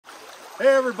Hey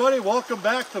everybody, welcome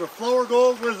back to the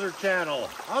Flourgoldwizards channel.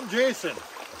 I'm Jason,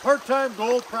 a part-time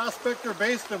gold prospector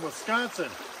based in Wisconsin.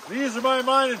 These are my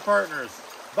mining partners,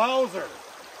 Bowser,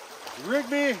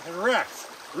 Rigby, and Rex.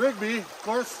 Rigby, of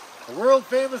course, a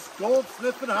world-famous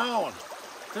gold-sniffing hound.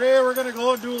 Today we're going to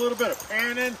go and do a little bit of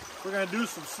panning. We're going to do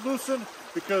some sluicing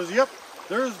because, yep,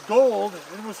 there's gold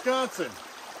in Wisconsin.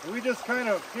 And we just kind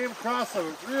of came across a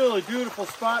really beautiful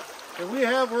spot, and we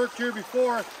have worked here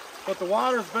before, but the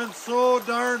water's been so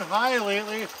darn high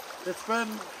lately. It's been,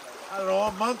 I don't know,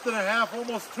 a month and a half,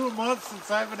 almost 2 months since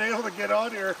I've been able to get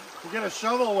out here and get a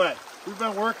shovel wet. We've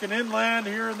been working inland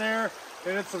here and there,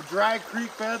 and it's some dry creek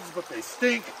beds, but they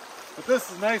stink. But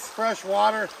this is nice fresh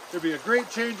water. It'll be a great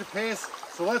change of pace,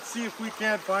 so let's see if we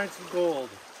can find some gold.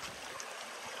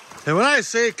 And when I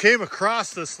say came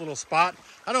across this little spot,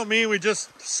 I don't mean we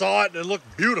just saw it and it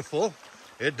looked beautiful.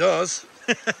 It does.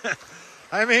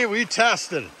 I mean, we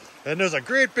tested. And there's a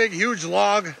great big huge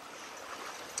log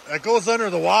that goes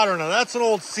under the water. Now that's an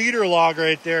old cedar log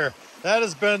right there. That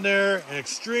has been there an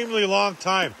extremely long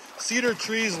time. Cedar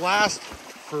trees last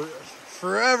for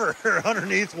forever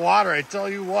underneath water, I tell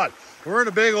you what. We're in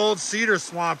a big old cedar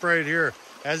swamp right here,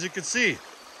 as you can see.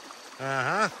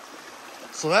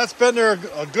 So that's been there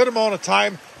a good amount of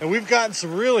time, and we've gotten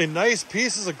some really nice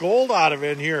pieces of gold out of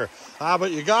it in here.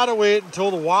 But you gotta wait until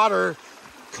the water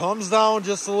comes down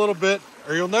just a little bit,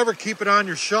 or you'll never keep it on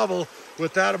your shovel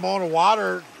with that amount of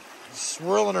water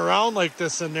swirling around like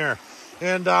this in there.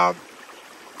 And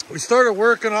we started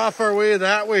working off our way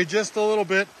that way just a little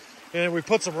bit, and we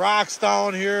put some rocks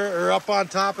down here or up on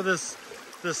top of this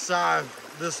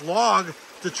log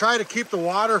to try to keep the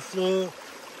water flow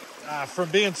from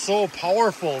being so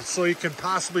powerful, so you can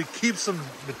possibly keep some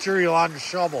material on your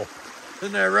shovel.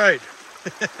 Isn't that right?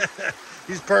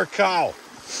 He's per cow.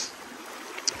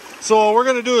 So we're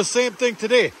going to do the same thing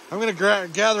today. I'm going to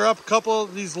gather up a couple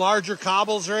of these larger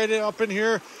cobbles right up in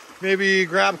here. Maybe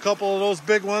grab a couple of those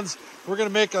big ones. We're going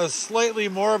to make a slightly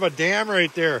more of a dam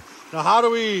right there. Now, how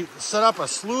do we set up a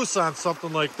sluice on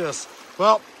something like this?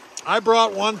 Well, I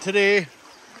brought one today,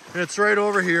 and it's right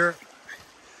over here.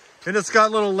 And it's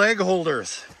got little leg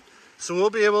holders. So we'll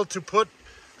be able to put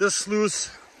this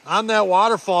sluice on that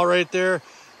waterfall right there.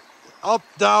 Up,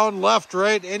 down, left,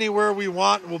 right, anywhere we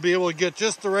want. We'll be able to get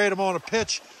just the right amount of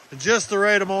pitch and just the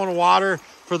right amount of water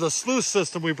for the sluice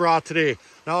system we brought today.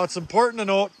 Now, it's important to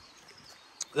note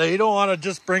that you don't want to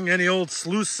just bring any old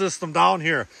sluice system down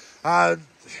here.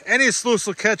 Any sluice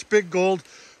will catch big gold,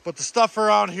 but the stuff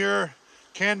around here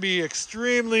can be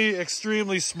extremely,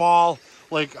 extremely small,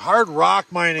 like hard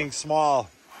rock mining small.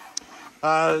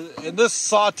 In this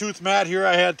sawtooth mat here,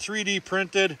 I had 3D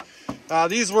printed.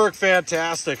 These work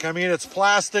fantastic. I mean, it's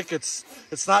plastic.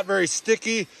 It's not very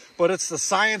sticky, but it's the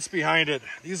science behind it.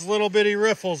 These little bitty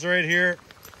riffles right here,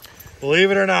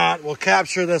 believe it or not, will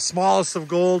capture the smallest of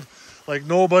gold like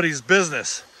nobody's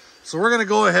business. So we're going to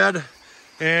go ahead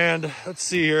and let's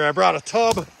see here. I brought a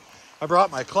tub. I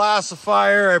brought my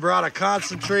classifier. I brought a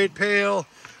concentrate pail.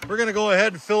 We're going to go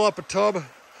ahead and fill up a tub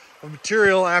of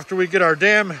material after we get our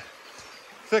dam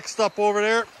fixed up over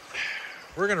there.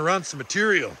 We're going to run some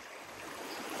material.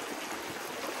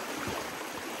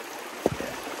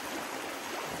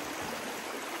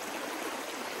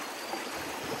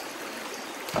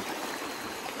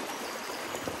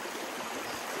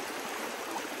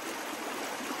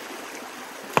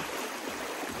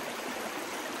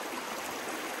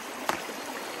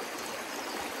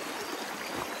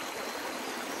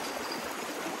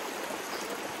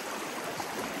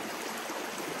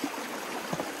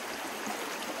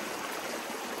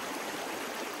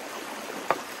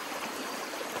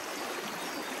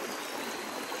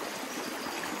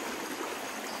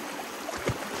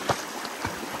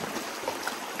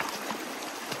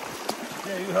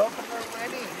 You helping her,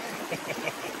 Winnie?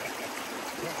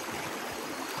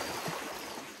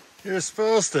 You're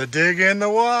supposed to dig in the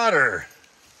water.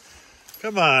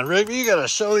 Come on, Rigby, you gotta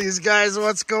show these guys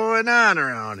what's going on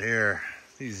around here.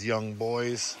 These young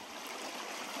boys.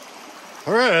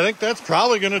 All right, I think that's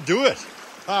probably gonna do it.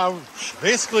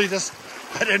 Basically just,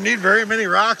 I didn't need very many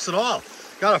rocks at all.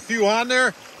 Got a few on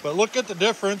there, but look at the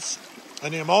difference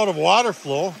in the amount of water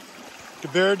flow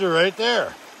compared to right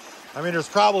there. I mean, there's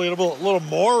probably a little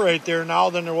more right there now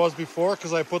than there was before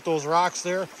because I put those rocks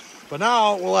there. But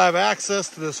now we'll have access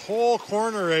to this whole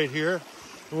corner right here.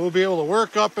 And we'll be able to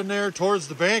work up in there towards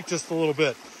the bank just a little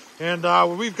bit. And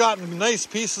we've gotten nice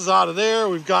pieces out of there.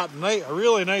 We've gotten a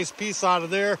really nice piece out of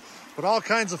there. But all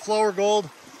kinds of flour gold.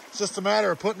 It's just a matter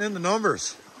of putting in the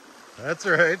numbers. That's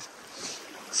right.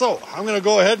 So I'm going to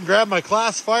go ahead and grab my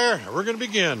classifier and we're going to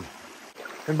begin.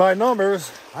 And by numbers,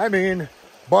 I mean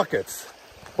buckets.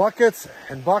 buckets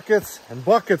and buckets and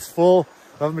buckets full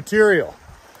of material.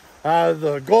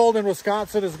 The gold in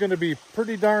Wisconsin is going to be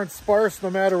pretty darn sparse no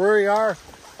matter where you are.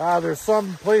 There's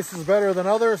some places better than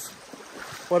others,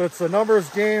 but it's a numbers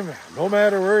game no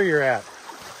matter where you're at.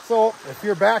 So if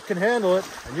your back can handle it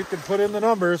and you can put in the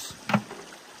numbers,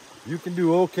 you can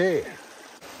do okay.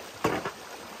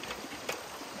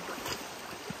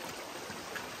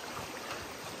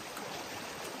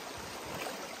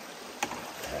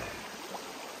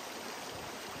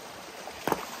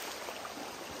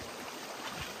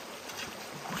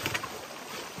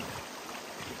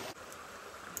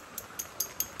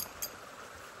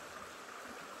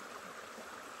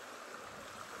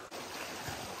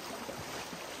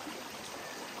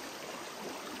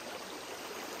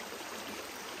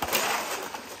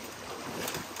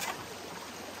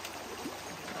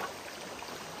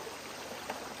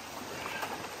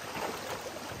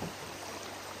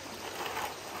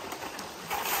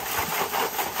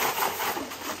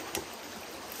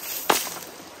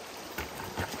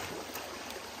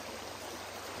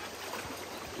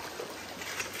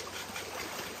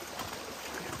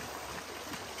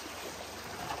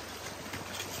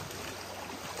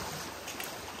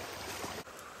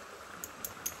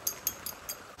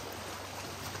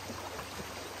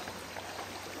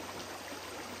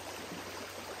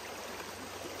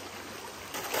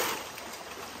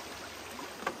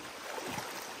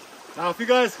 Now, if you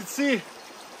guys can see,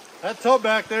 that tub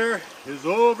back there is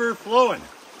overflowing.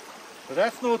 But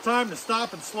that's no time to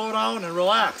stop and slow down and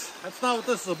relax. That's not what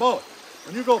this is about.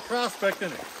 When you go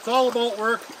prospecting, it's all about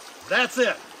work. That's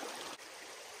it.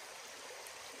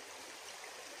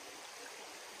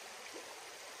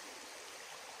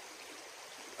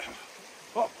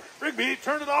 Oh, Rigby,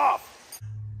 turn it off.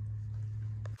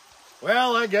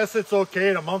 Well, I guess it's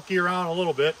okay to monkey around a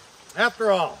little bit. After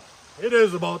all, it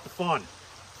is about the fun.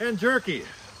 And jerky.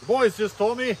 The boys just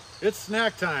told me it's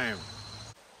snack time.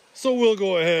 So we'll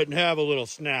go ahead and have a little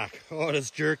snack. Oh,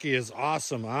 this jerky is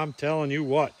awesome. I'm telling you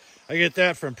what. I get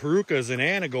that from Peruka's in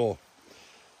Anago.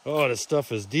 Oh, this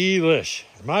stuff is delish.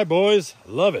 My boys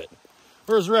love it.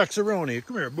 Where's Rexaroni?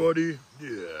 Come here, buddy.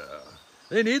 Yeah.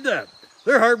 They need that.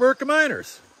 They're hard-working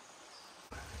miners.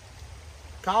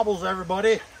 Cobbles,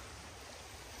 everybody.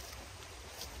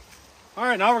 All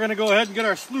right, now we're going to go ahead and get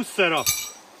our sluice set up.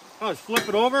 I'll just flip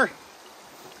it over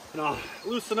and I'll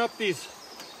loosen up these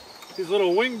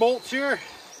little wing bolts here.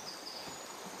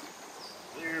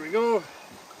 There we go.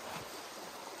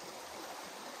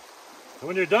 And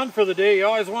when you're done for the day, you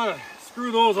always want to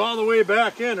screw those all the way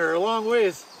back in or a long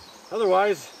ways.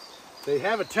 Otherwise, they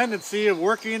have a tendency of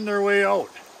working their way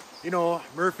out. You know,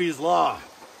 Murphy's Law.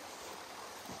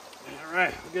 All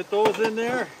right, we'll get those in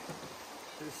there,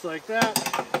 just like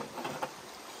that.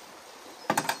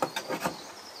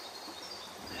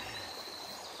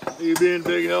 You being a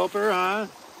big helper, huh?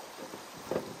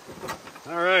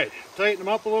 All right, tighten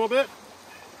them up a little bit.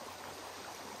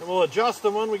 And we'll adjust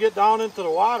them when we get down into the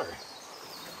water.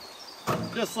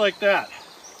 Just like that.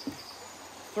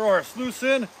 Throw our sluice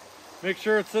in, make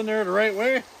sure it's in there the right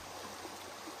way.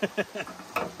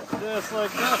 Just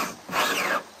like this.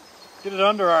 Get it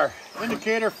under our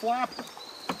indicator flap.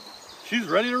 She's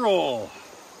ready to roll.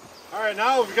 All right,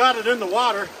 now we've got it in the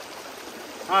water.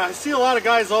 I see a lot of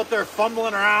guys out there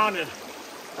fumbling around and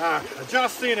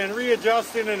adjusting and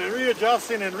readjusting and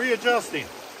readjusting and readjusting.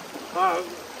 A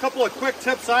couple of quick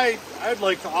tips I'd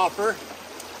like to offer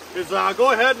is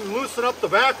go ahead and loosen up the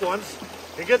back ones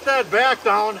and get that back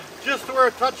down just to where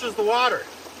it touches the water.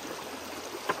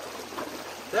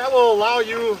 That will allow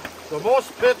you the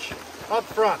most pitch up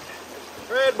front.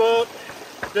 Right about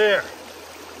there.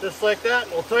 Just like that,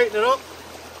 we'll tighten it up.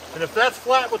 And if that's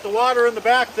flat with the water in the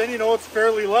back, then you know it's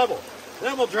fairly level.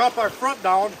 Then we'll drop our front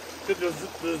down to the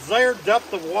desired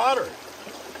depth of water.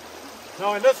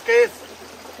 Now in this case,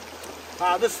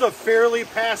 this is a fairly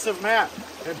passive mat.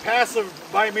 And passive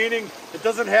by meaning it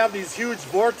doesn't have these huge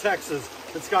vortexes.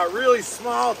 It's got really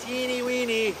small, teeny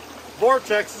weeny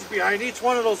vortexes behind each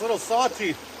one of those little saw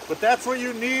teeth. But that's what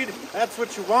you need, that's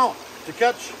what you want to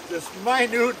catch this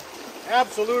minute,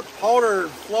 absolute powder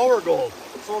flour gold.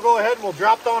 So we'll go ahead and we'll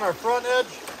drop down our front edge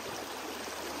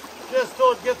just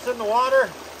till it gets in the water.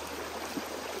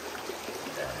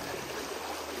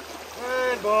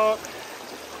 Right about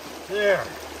there.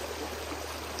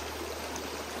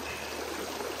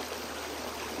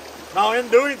 Now in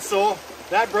doing so,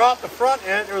 that brought the front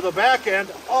end or the back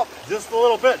end up just a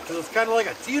little bit because it's kind of like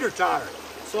a teeter-totter.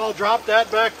 So I'll drop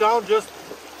that back down just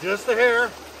a hair.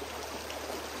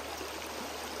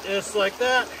 Just like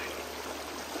that.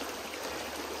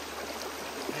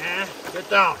 And get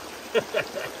down.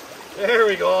 There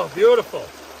we go. Beautiful.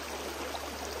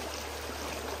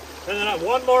 And then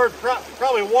one more,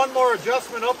 probably one more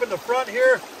adjustment up in the front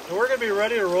here, and we're gonna be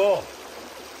ready to roll.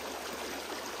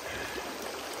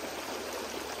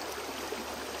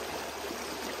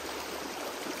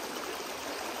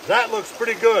 That looks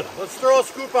pretty good. Let's throw a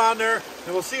scoop on there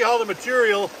and we'll see how the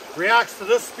material reacts to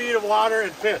this speed of water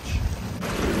and pitch.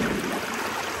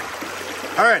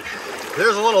 All right,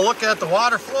 there's a little look at the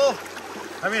water flow.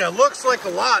 I mean, it looks like a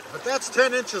lot, but that's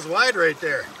 10 inches wide right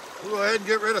there. We'll go ahead and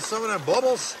get rid of some of them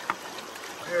bubbles.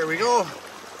 There we go.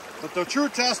 But the true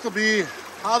test will be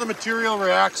how the material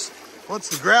reacts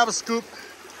once you grab a scoop,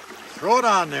 throw it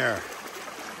on there.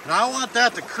 And I want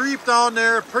that to creep down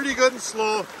there pretty good and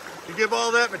slow to give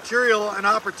all that material an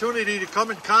opportunity to come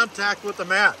in contact with the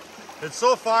mat. And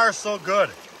so far, so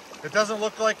good. It doesn't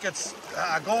look like it's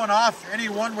going off any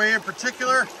one way in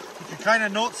particular. You can kind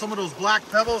of note some of those black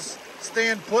pebbles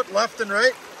staying put left and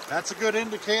right. That's a good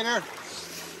indicator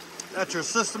that your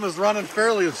system is running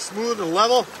fairly smooth and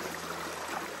level.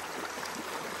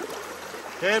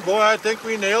 And boy, I think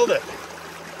we nailed it.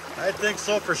 I think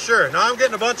so for sure. Now I'm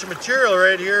getting a bunch of material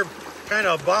right here, kind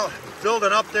of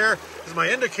building up there, because my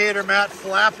indicator mat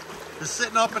flap is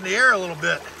sitting up in the air a little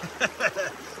bit.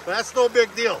 But that's no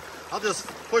big deal. I'll just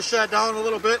push that down a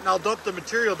little bit and I'll dump the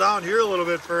material down here a little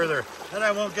bit further. Then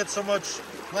I won't get so much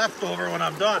left over when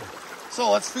I'm done.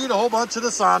 So let's feed a whole bunch of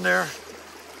this on there.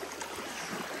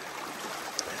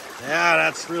 Yeah,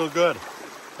 that's real good.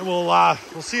 And we'll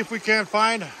see if we can't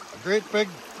find a great big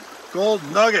gold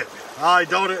nugget. I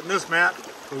doubt it in this mat,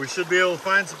 but we should be able to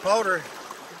find some powder.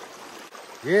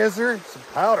 Yes, sir, some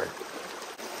powder.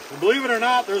 And believe it or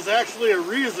not, there's actually a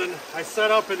reason I set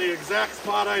up in the exact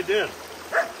spot I did.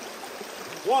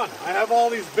 One, I have all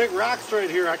these big rocks right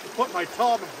here. I can put my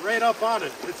tub right up on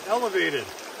it. It's elevated.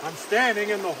 I'm standing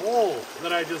in the hole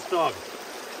that I just dug.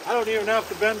 I don't even have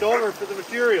to bend over for the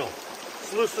material.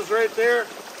 Sluice is right there.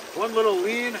 One little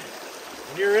lean,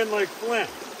 and you're in like flint.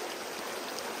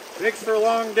 Makes for a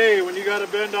long day when you got to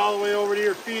bend all the way over to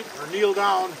your feet or kneel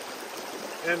down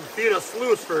and feed a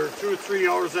sluice for 2 or 3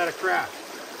 hours at a crack.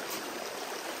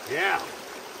 Yeah.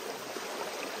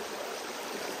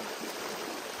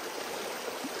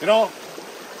 You know,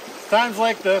 times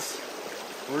like this,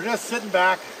 we're just sitting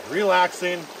back,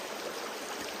 relaxing,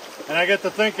 and I get to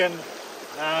thinking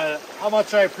how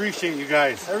much I appreciate you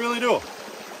guys. I really do.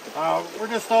 We're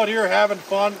just out here having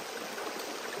fun,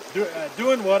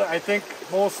 doing what I think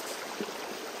most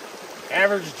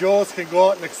average Joes can go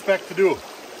out and expect to do.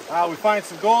 We find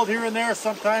some gold here and there,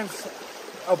 sometimes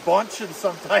a bunch and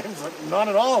sometimes none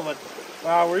at all, but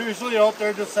we're usually out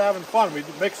there just having fun. We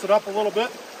mix it up a little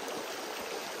bit.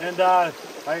 And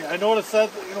I noticed that,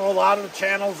 you know, a lot of the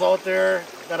channels out there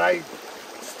that I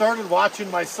started watching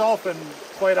myself and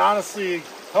quite honestly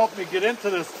helped me get into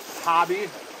this hobby.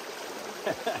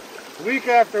 Week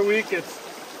after week, it's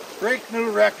break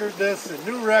new record this and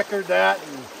new record that,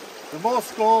 and the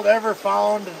most gold ever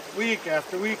found week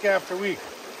after week after week.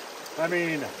 I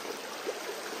mean,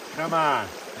 come on.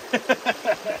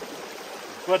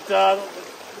 But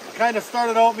kind of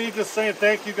started out me just saying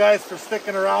thank you guys for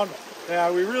sticking around.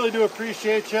 We really do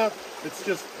appreciate you. It's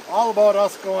just all about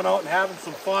us going out and having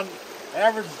some fun.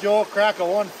 Average Joe crack a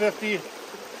 150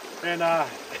 and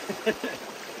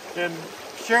and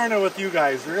sharing it with you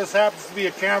guys. There just happens to be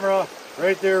a camera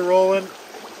right there rolling.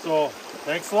 So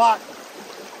thanks a lot.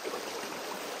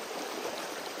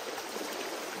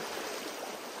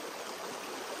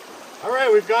 All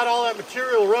right, we've got all that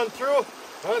material run through.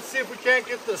 Now let's see if we can't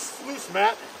get this sluice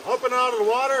mat up and out of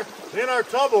the water in our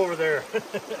tub over there.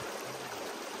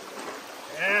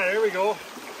 Yeah, there we go.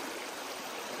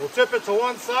 We'll tip it to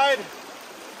one side.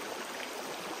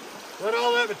 Let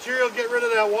all that material get rid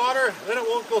of that water, then it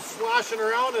won't go sloshing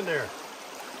around in there.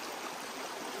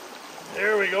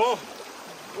 There we go.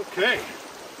 Okay.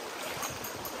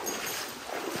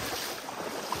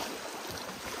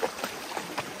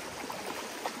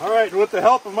 All right, with the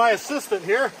help of my assistant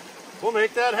here, we'll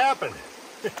make that happen.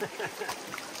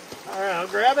 All right, I'll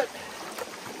grab it.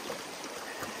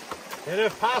 And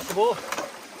if possible,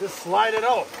 just slide it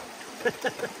out.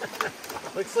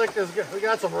 Looks like we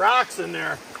got some rocks in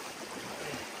there.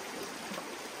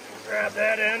 Grab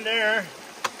that end there.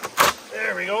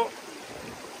 There we go.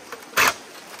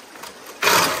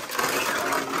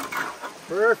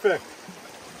 Perfect.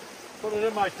 Put it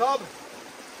in my tub.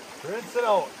 Rinse it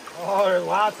out. Oh, there's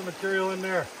lots of material in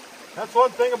there. That's one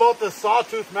thing about this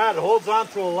sawtooth mat. It holds on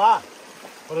to a lot,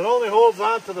 but it only holds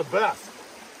on to the best.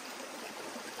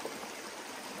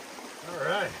 All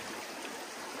right.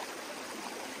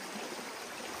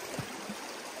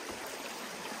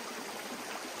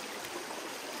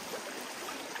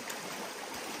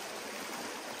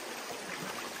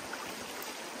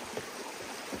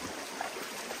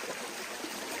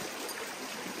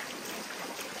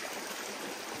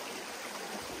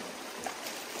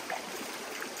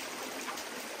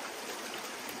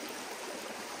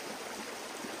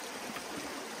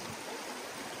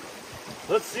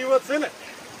 let's see what's in it.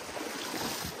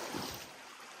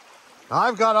 Now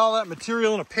I've got all that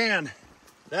material in a pan.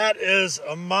 That is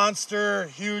a monster,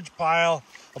 huge pile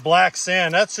of black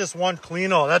sand. That's just one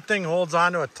clean out. That thing holds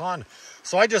on to a ton.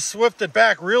 So I just swift it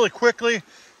back really quickly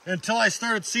until I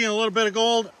started seeing a little bit of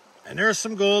gold. And there's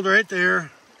some gold right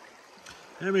there.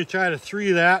 Let me try to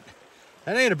 3 that.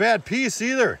 That ain't a bad piece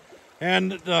either.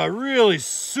 And the really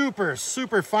super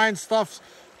fine stuff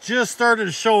just started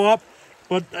to show up.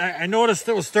 But I noticed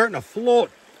it was starting to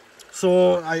float.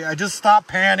 So I just stopped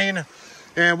panning.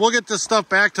 And we'll get this stuff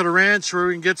back to the ranch where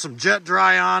we can get some jet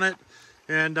dry on it.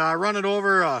 And run it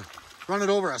over a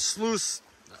sluice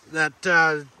that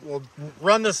will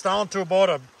run this down to about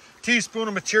a teaspoon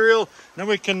of material. Then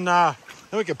we can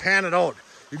pan it out.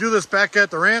 You do this back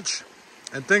at the ranch,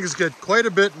 and things get quite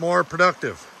a bit more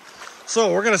productive.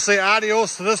 So we're gonna say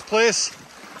adios to this place.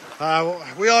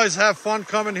 We always have fun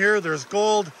coming here. There's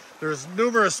gold. There's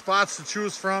numerous spots to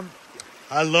choose from.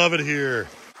 I love it here.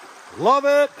 Love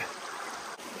it.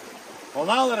 Well,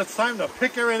 now that it's time to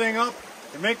pick everything up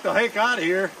and make the hike out of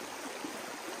here,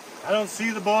 I don't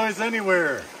see the boys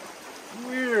anywhere.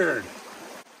 Weird.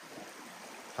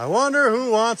 I wonder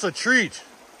who wants a treat.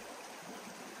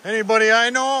 Anybody I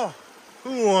know?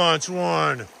 Who wants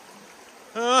one?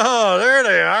 Oh, there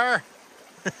they are.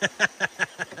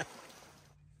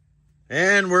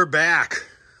 And we're back.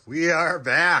 We are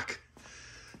back.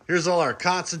 Here's all our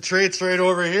concentrates right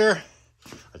over here.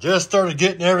 I just started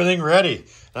getting everything ready.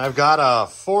 And I've got a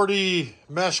 40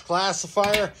 mesh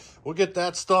classifier. We'll get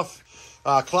that stuff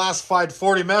classified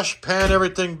 40 mesh, pan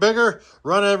everything bigger,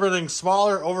 run everything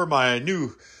smaller over my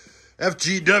new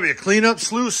FGW cleanup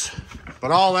sluice.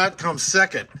 But all that comes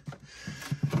second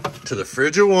to the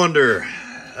Fridge of Wonder.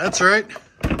 That's right.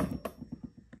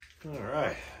 All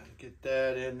right, get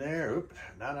that in there. Oop,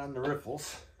 not on the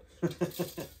riffles.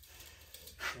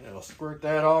 I'll squirt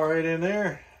that all right in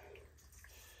there.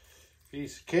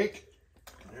 Piece of cake.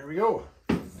 There we go.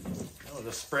 I'll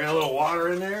just spray a little water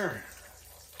in there.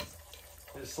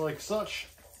 Just like such.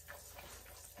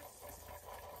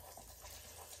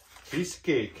 Piece of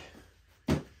cake.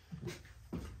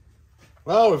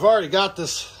 Well, we've already got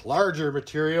this larger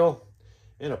material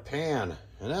in a pan,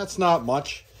 and that's not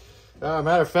much.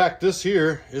 Matter of fact, this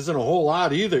here isn't a whole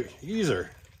lot either.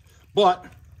 But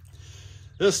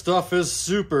this stuff is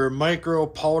super micro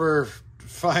powder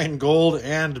fine gold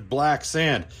and black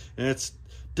sand, and it's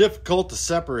difficult to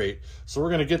separate. So we're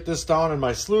going to get this down in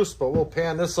my sluice, but we'll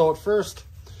pan this out first.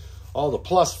 All the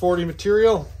plus 40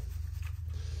 material,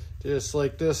 just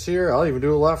like this here. I'll even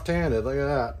do it left-handed. Look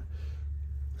at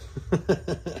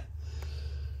that.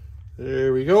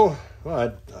 There we go.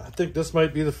 Well, I think this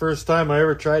might be the first time I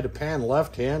ever tried to pan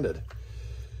left-handed.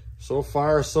 So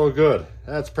far, so good.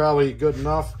 That's probably good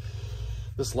enough.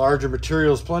 This larger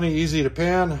material is plenty easy to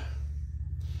pan.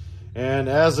 And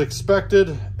as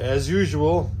expected, as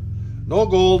usual, no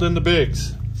gold in the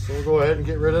bigs. So we'll go ahead and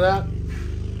get rid of that.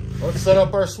 Let's set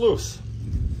up our sluice.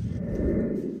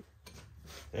 And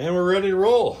we're ready to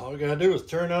roll. All we gotta do is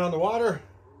turn on the water.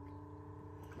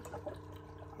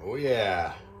 Oh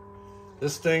yeah.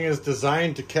 This thing is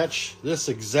designed to catch this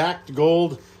exact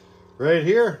gold right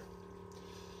here.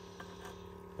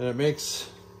 And it makes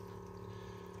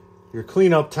your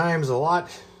cleanup times a lot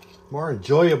more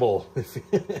enjoyable.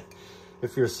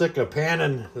 If you're sick of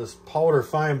panning this powder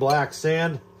fine black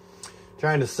sand,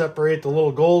 trying to separate the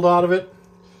little gold out of it,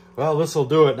 well, this will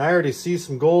do it. And I already see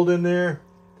some gold in there.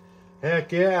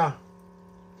 Heck yeah.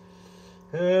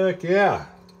 Heck yeah.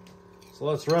 So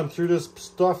let's run through this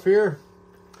stuff here.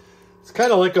 It's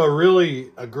kind of like a really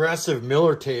aggressive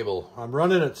Miller table. I'm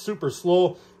running it super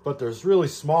slow, but there's really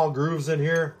small grooves in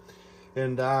here.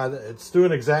 And it's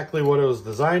doing exactly what it was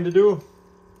designed to do.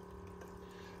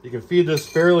 You can feed this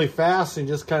fairly fast and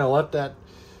just kind of let that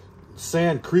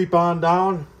sand creep on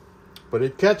down, but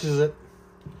it catches it.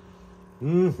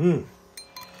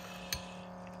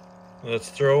 Let's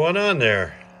throw one on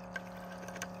there.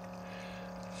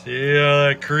 See how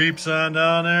that creeps on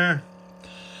down there?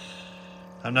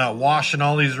 I'm not washing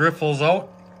all these riffles out.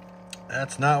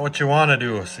 That's not what you want to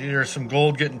do. See, there's some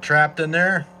gold getting trapped in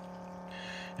there.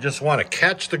 You just want to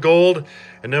catch the gold,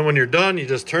 and then when you're done, you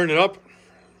just turn it up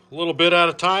a little bit at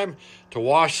a time to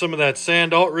wash some of that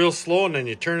sand out real slow, and then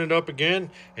you turn it up again,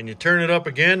 and you turn it up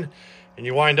again, and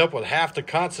you wind up with half the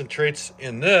concentrates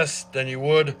in this than you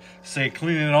would, say,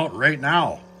 cleaning it out right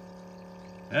now.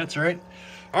 That's right.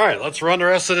 All right, let's run the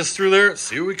rest of this through there,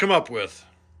 see what we come up with.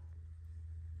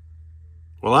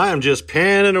 Well, I am just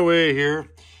panning away here.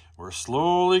 We're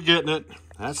slowly getting it.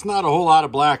 That's not a whole lot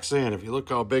of black sand. If you look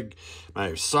how big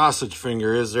my sausage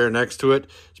finger is there next to it,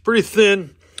 it's pretty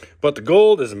thin. But the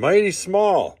gold is mighty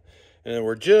small. And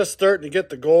we're just starting to get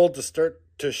the gold to start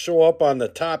to show up on the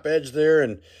top edge there.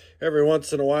 And every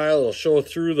once in a while it'll show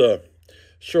through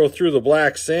the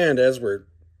black sand as we're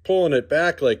pulling it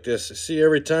back like this. See,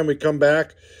 every time we come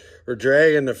back, we're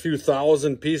dragging a few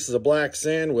thousand pieces of black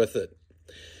sand with it.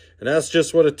 And that's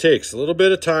just what it takes. A little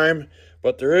bit of time,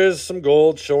 but there is some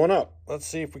gold showing up. Let's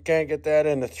see if we can't get that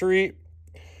into 3,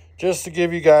 just to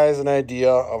give you guys an idea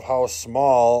of how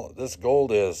small this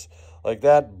gold is. Like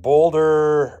that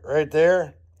boulder right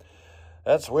there,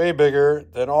 that's way bigger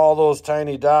than all those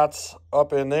tiny dots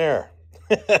up in there.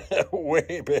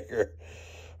 Way bigger.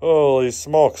 Holy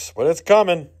smokes, but it's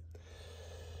coming.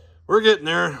 We're getting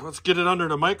there. Let's get it under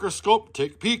the microscope,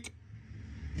 take a peek.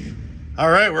 All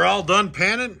right, we're all done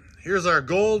panning. Here's our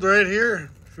gold right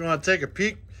here. If you want to take a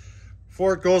peek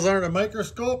before it goes under the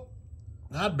microscope.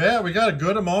 Not bad. We got a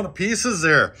good amount of pieces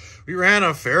there. We ran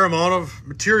a fair amount of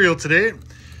material today.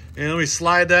 And we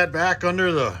slide that back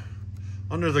under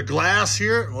the glass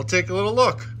here. We'll take a little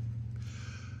look.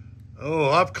 Oh,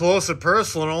 up close and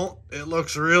personal, it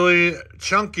looks really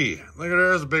chunky. Look at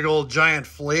there's a big old giant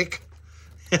flake.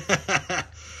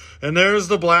 And there's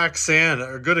the black sand,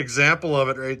 a good example of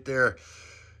it right there.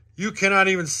 You cannot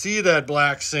even see that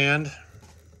black sand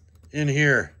in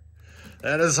here.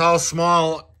 That is how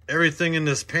small everything in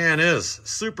this pan is.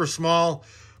 Super small,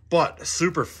 but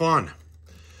super fun.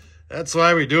 That's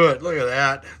why we do it. Look at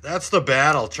that. That's the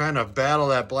battle, trying to battle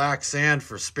that black sand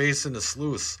for space in the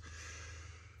sluice.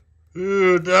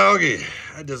 Ooh, doggy.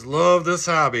 I just love this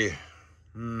hobby.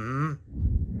 Now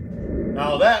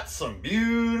that's some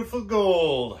beautiful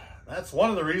gold. That's one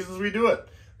of the reasons we do it.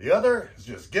 The other is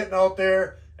just getting out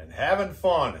there and having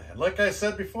fun. And like I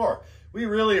said before, we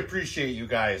really appreciate you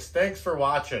guys. Thanks for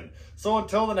watching. So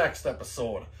until the next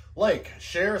episode, like,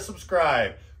 share,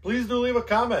 subscribe. Please do leave a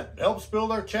comment. It helps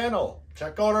build our channel.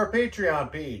 Check out our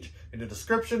Patreon page in the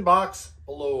description box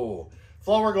below.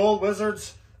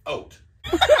 Flourgoldwizards out.